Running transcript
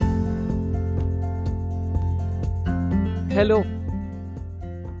Hello.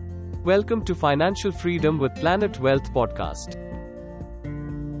 Welcome to Financial Freedom with Planet Wealth podcast.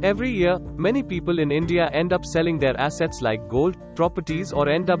 Every year, many people in India end up selling their assets like gold, properties, or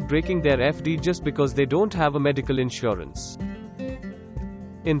end up breaking their FD just because they don't have a medical insurance.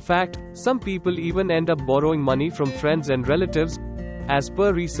 In fact, some people even end up borrowing money from friends and relatives. As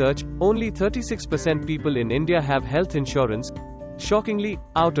per research, only 36% people in India have health insurance. Shockingly,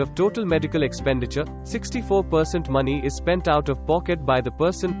 out of total medical expenditure, 64% money is spent out of pocket by the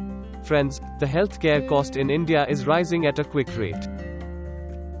person. Friends, the healthcare cost in India is rising at a quick rate.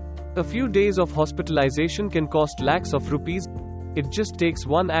 A few days of hospitalization can cost lakhs of rupees. It just takes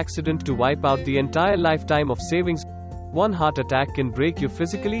one accident to wipe out the entire lifetime of savings. One heart attack can break you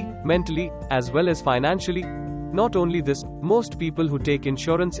physically, mentally, as well as financially. Not only this, most people who take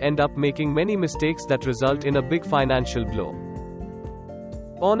insurance end up making many mistakes that result in a big financial blow.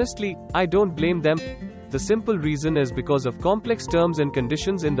 Honestly, I don't blame them. The simple reason is because of complex terms and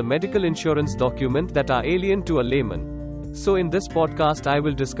conditions in the medical insurance document that are alien to a layman. So in this podcast I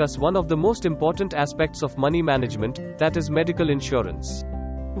will discuss one of the most important aspects of money management, that is medical insurance.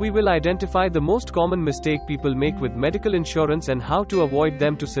 We will identify the most common mistake people make with medical insurance and how to avoid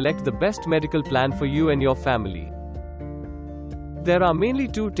them to select the best medical plan for you and your family. There are mainly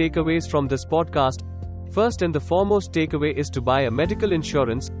two takeaways from this podcast. First and the foremost takeaway is to buy a medical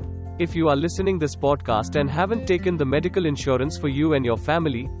insurance. If you are listening this podcast and haven't taken the medical insurance for you and your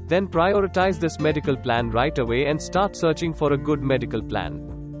family, then prioritize this medical plan right away and start searching for a good medical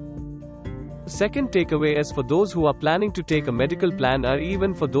plan. Second takeaway is for those who are planning to take a medical plan or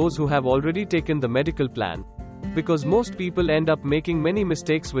even for those who have already taken the medical plan. Because most people end up making many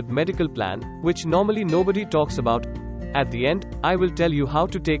mistakes with medical plan, which normally nobody talks about. At the end, I will tell you how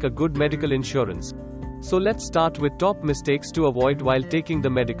to take a good medical insurance. So let's start with top mistakes to avoid while taking the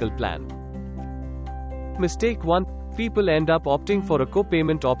medical plan. Mistake 1. People end up opting for a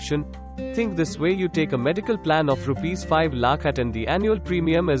co-payment option. Think this way: you take a medical plan of rupees 5 lakh and the annual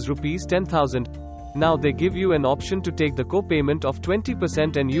premium is rupees 10,000. Now they give you an option to take the co-payment of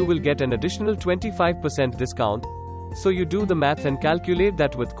 20% and you will get an additional 25% discount. So you do the math and calculate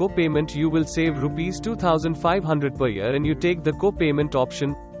that with co-payment you will save rupees 2,500 per year and you take the co-payment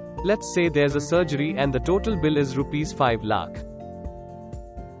option. Let's say there's a surgery and the total bill is rupees 5 lakh.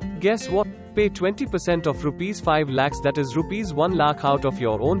 Guess what? Pay 20% of rupees 5 lakhs, that is rupees 1 lakh out of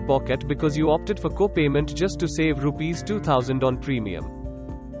your own pocket because you opted for co-payment just to save rupees 2,000 on premium.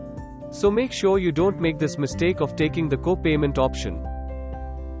 So make sure you don't make this mistake of taking the co-payment option.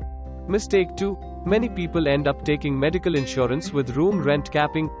 Mistake 2. Many people end up taking medical insurance with room rent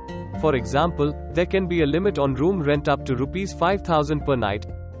capping. For example, there can be a limit on room rent up to rupees 5,000 per night.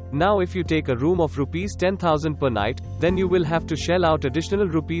 Now if you take a room of rupees 10,000 per night, then you will have to shell out additional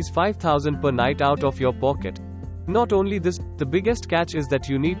rupees 5,000 per night out of your pocket. Not only this, the biggest catch is that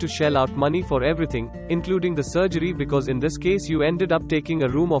you need to shell out money for everything, including the surgery, because in this case you ended up taking a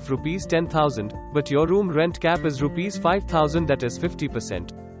room of rupees 10,000, but your room rent cap is rupees 5,000, that is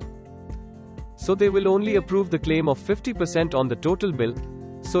 50%. So they will only approve the claim of 50% on the total bill.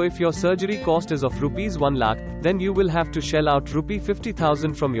 So if your surgery cost is of rupees 1 lakh, then you will have to shell out rupee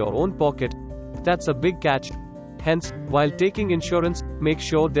 50,000 from your own pocket. That's a big catch. Hence, while taking insurance, make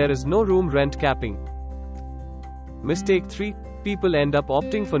sure there is no room rent capping. Mistake 3. People end up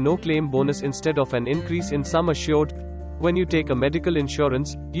opting for no claim bonus instead of an increase in sum assured. When you take a medical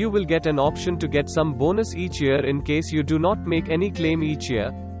insurance, you will get an option to get some bonus each year in case you do not make any claim each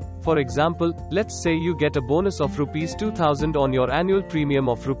year. For example, let's say you get a bonus of rupees 2,000 on your annual premium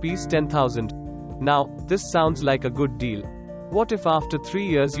of rupees 10,000. Now, this sounds like a good deal. What if after 3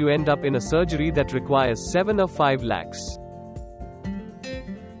 years you end up in a surgery that requires 7 or 5 lakhs?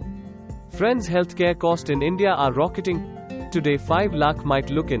 Friends, healthcare costs in India are rocketing. Today 5 lakh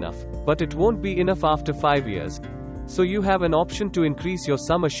might look enough, but it won't be enough after 5 years. So you have an option to increase your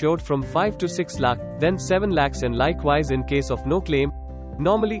sum assured from 5 to 6 lakh, then 7 lakhs, and likewise in case of no claim.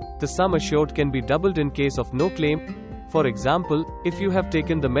 Normally, the sum assured can be doubled in case of no claim. For example, if you have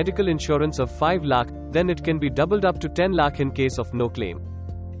taken the medical insurance of 5 lakh, then it can be doubled up to 10 lakh in case of no claim.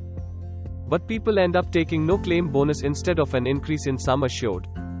 But people end up taking no claim bonus instead of an increase in sum assured.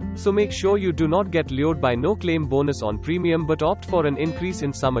 So make sure you do not get lured by no claim bonus on premium but opt for an increase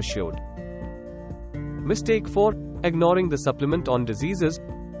in sum assured. Mistake 4. Ignoring the supplement on diseases.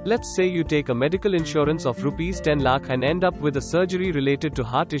 Let's say you take a medical insurance of rupees 10 lakh and end up with a surgery related to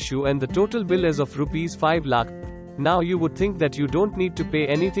heart issue and the total bill is of rupees 5 lakh. Now you would think that you don't need to pay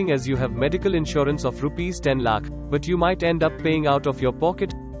anything as you have medical insurance of rupees 10 lakh, but you might end up paying out of your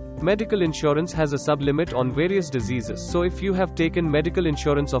pocket. medical insurance has a sublimit on various diseases. So if you have taken medical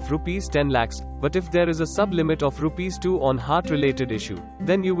insurance of rupees 10 lakhs, but if there is a sublimit of rupees 2 on heart-related issue,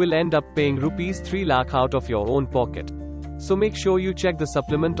 then you will end up paying rupees 3 lakh out of your own pocket. So make sure you check the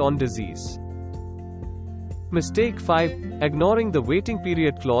supplement on disease. Mistake 5. Ignoring the waiting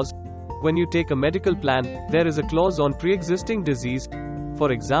period clause. When you take a medical plan, there is a clause on pre-existing disease.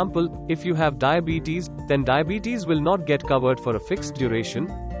 For example, if you have diabetes, then diabetes will not get covered for a fixed duration.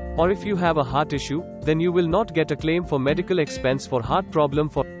 Or if you have a heart issue, then you will not get a claim for medical expense for heart problem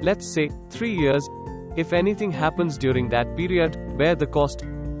for, let's say, 3 years. If anything happens during that period, bear the cost.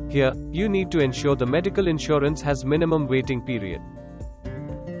 Here, you need to ensure the medical insurance has minimum waiting period.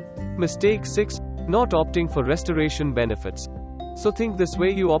 Mistake 6. Not opting for restoration benefits. So think this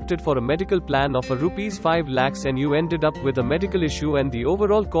way: you opted for a medical plan of rupees 5 lakhs and you ended up with a medical issue and the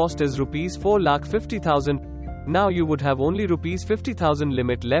overall cost is rupees 4,50,000. Now you would have only rupees 50,000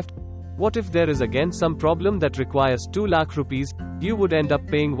 limit left. What if there is again some problem that requires 2 lakh rupees? You would end up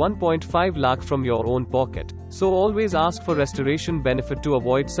paying 1.5 lakh from your own pocket. So always ask for restoration benefit to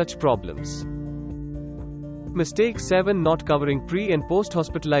avoid such problems. Mistake 7. Not covering pre- and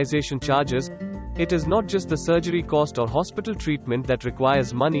post-hospitalization charges. It is not just the surgery cost or hospital treatment that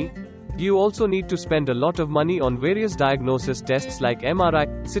requires money. You also need to spend a lot of money on various diagnosis tests like MRI,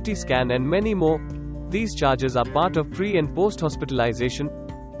 CT scan and many more. These charges are part of pre- and post-hospitalization.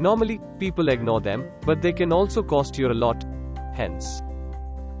 Normally, people ignore them, but they can also cost you a lot. Hence,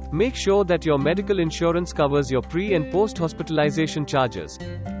 make sure that your medical insurance covers your pre- and post-hospitalization charges.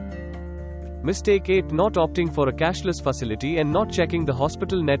 Mistake 8. Not opting for a cashless facility and not checking the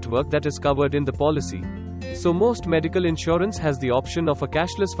hospital network that is covered in the policy. So most medical insurance has the option of a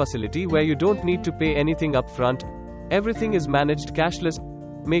cashless facility where you don't need to pay anything upfront. Everything is managed cashless.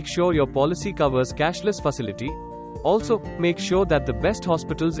 Make sure your policy covers cashless facility. Also, make sure that the best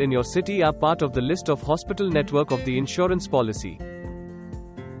hospitals in your city are part of the list of hospital network of the insurance policy.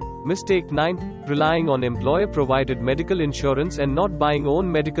 Mistake 9. Relying on employer-provided medical insurance and not buying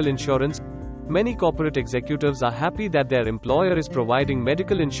own medical insurance. Many corporate executives are happy that their employer is providing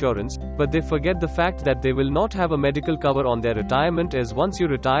medical insurance, but they forget the fact that they will not have a medical cover on their retirement, as once you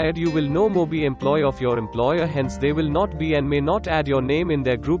retired you will no more be employee of your employer, hence they will not be and may not add your name in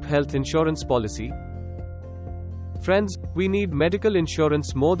their group health insurance policy. Friends, we need medical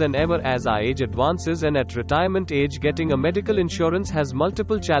insurance more than ever as our age advances, and at retirement age getting a medical insurance has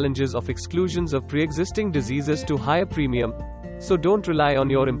multiple challenges of exclusions of pre-existing diseases to higher premium. So don't rely on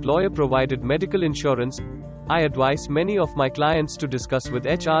your employer-provided medical insurance. I advise many of my clients to discuss with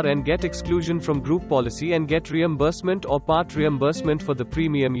HR and get exclusion from group policy and get reimbursement or part reimbursement for the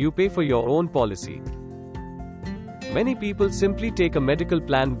premium you pay for your own policy. Many people simply take a medical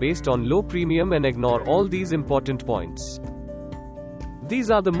plan based on low premium and ignore all these important points. These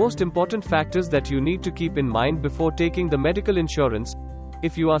are the most important factors that you need to keep in mind before taking the medical insurance.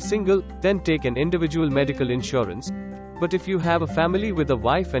 If you are single, then take an individual medical insurance. But if you have a family with a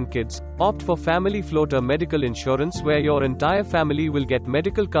wife and kids, opt for family floater medical insurance where your entire family will get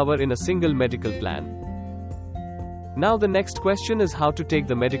medical cover in a single medical plan. Now the next question is how to take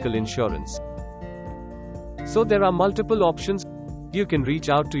the medical insurance. So there are multiple options. You can reach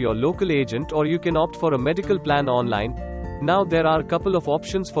out to your local agent or you can opt for a medical plan online. Now there are a couple of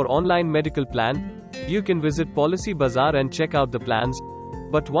options for online medical plan. You can visit Policy Bazaar and check out the plans.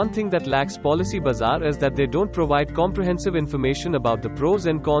 But one thing that lacks Policy Bazaar is that they don't provide comprehensive information about the pros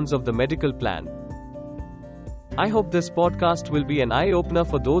and cons of the medical plan. I hope this podcast will be an eye-opener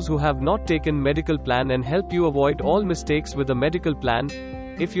for those who have not taken medical plan and help you avoid all mistakes with a medical plan.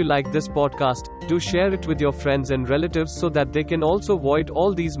 If you like this podcast, do share it with your friends and relatives so that they can also avoid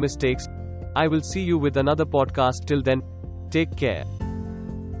all these mistakes. I will see you with another podcast. Till then, take care.